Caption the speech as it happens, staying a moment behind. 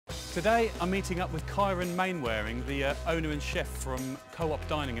Today I'm meeting up with Kyron Mainwaring, the owner and chef from Co-op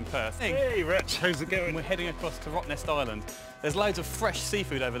Dining in Perth. Hey Rich, how's it going? And we're heading across to Rottnest Island. There's loads of fresh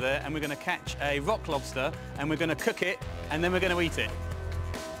seafood over there and we're going to catch a rock lobster and we're going to cook it and then we're going to eat it.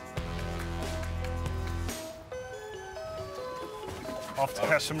 Off to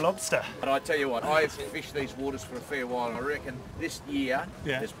catch some lobster. And I tell you what, I've fished these waters for a fair while and I reckon this year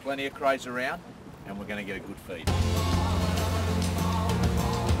there's plenty of crays around and we're going to get a good feed.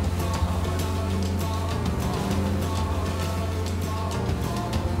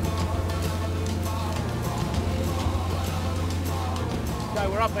 So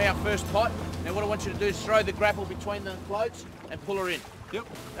we're up our first pot. Now what I want you to do is throw the grapple between the floats and pull her in. Yep.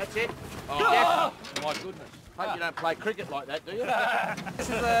 That's it. Oh, my goodness. Hope you don't play cricket like that, do you? This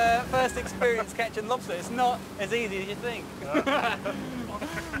is the first experience catching lobster. It's not as easy as you think.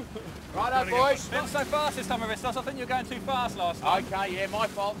 Righto, boys. Not so fast this time, Aristos. I think you're going too fast last time. Okay, yeah, my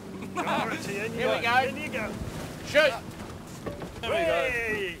fault. Here we go. In you go. Shoot. There we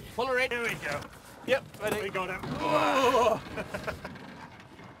go. Pull her in. Here we go. Yep, ready. We got him.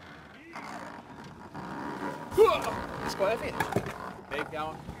 It's quite heavy. Keep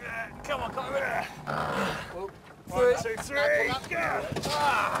going. Come on, Kyron. Three. 1, 2, 3. Go.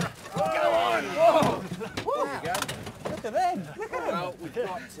 Go on. Whoa. There we go. Look at them. Well, we've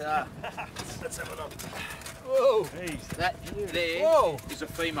got Let's have a look. Whoa. that there Whoa. is a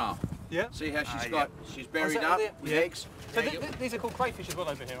female. Yeah. See how she's yeah. got, she's buried that up it? with Yeah. eggs. So Now these are called crayfish as well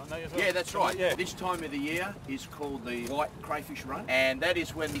over here, aren't they? As well? yeah, that's right. Yeah. This time of the year is called the white crayfish run, and that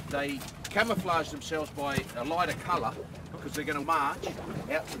is when they camouflage themselves by a lighter colour because they're going to march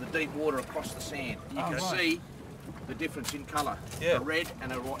out to the deep water across the sand. You can see the difference in colour. Yeah. A red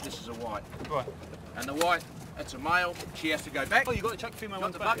and a white. This is a white. Right. And the white, that's a male. She has to go back. Oh, you got to chuck female Got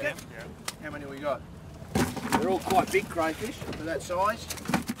ones the back, bucket? yeah? How many we got? They're all quite big crayfish for that size.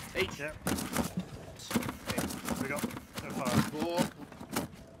 Each. Yep. We got so far. 4.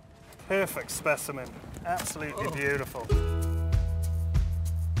 Perfect specimen. Absolutely beautiful.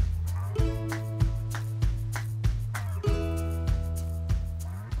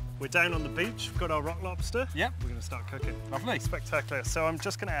 We're down on the beach, we've got our rock lobster. Yep. We're going to start cooking. Lovely. Spectacular. So I'm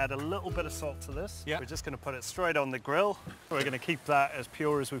just going to add a little bit of salt to this. Yep. We're just going to put it straight on the grill. We're going to keep that as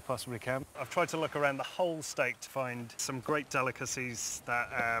pure as we possibly can. I've tried to look around the whole state to find some great delicacies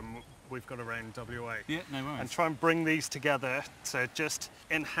that we've got around WA. Yeah, no worries. And try and bring these together to just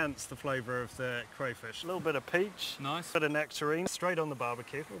enhance the flavour of the crayfish. A little bit of peach, Nice. a bit of nectarine, straight on the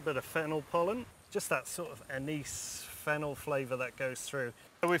barbecue, a little bit of fennel pollen, just that sort of anise fennel flavour that goes through.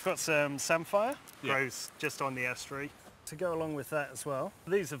 So we've got some samphire, grows just on the estuary. To go along with that as well,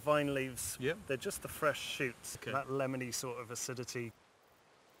 these are vine leaves. Yep. They're just the fresh shoots, Okay. that lemony sort of acidity.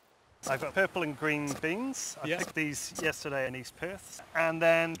 I've got purple and green beans. I picked these yesterday in East Perth. And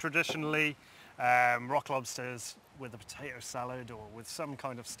then traditionally, rock lobsters with a potato salad or with some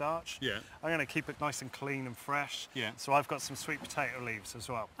kind of starch. Yeah. I'm going to keep it nice and clean and fresh. Yeah. So I've got some sweet potato leaves as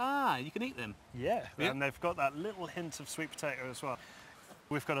well. Ah, you can eat them. Yeah, Yeah. and they've got that little hint of sweet potato as well.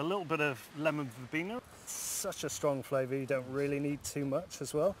 We've got a little bit of lemon verbena. Such a strong flavour, you don't really need too much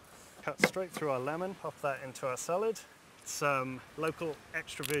as well. Cut straight through our lemon, pop that into our salad. Some local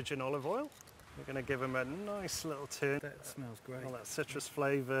extra virgin olive oil. We're going to give them a nice little turn. That smells great. All that citrus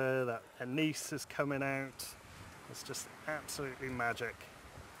flavour, that anise is coming out. It's just absolutely magic.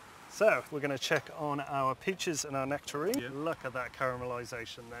 So we're going to check on our peaches and our nectarine. Yeah. Look at that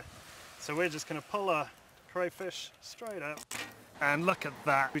caramelisation there. So we're just going to pull our crayfish straight up. And look at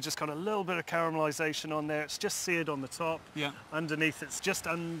that. We just got a little bit of caramelisation on there. It's just seared on the top. Yeah. Underneath it's just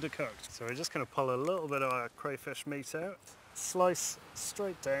undercooked. So we're just going to pull a little bit of our crayfish meat out. Slice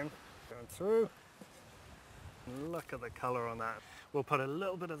straight down, going through. And look at the colour on that. We'll put a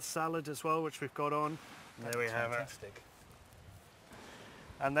little bit of the salad as well, which we've got on. There we have it.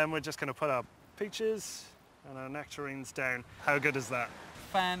 And then we're just going to put our peaches and our nectarines down. How good is that?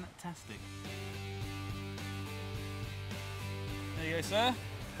 Fantastic. There you go, sir.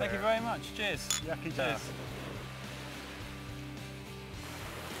 Thank you very much. Cheers. Yucky Cheers. cheers.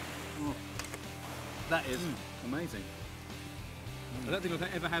 That is amazing. I don't think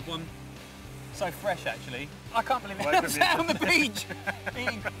I've ever had one so fresh, actually. I can't believe it. Welcome I'm sat on the beach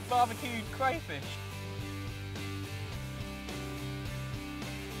eating barbecued crayfish.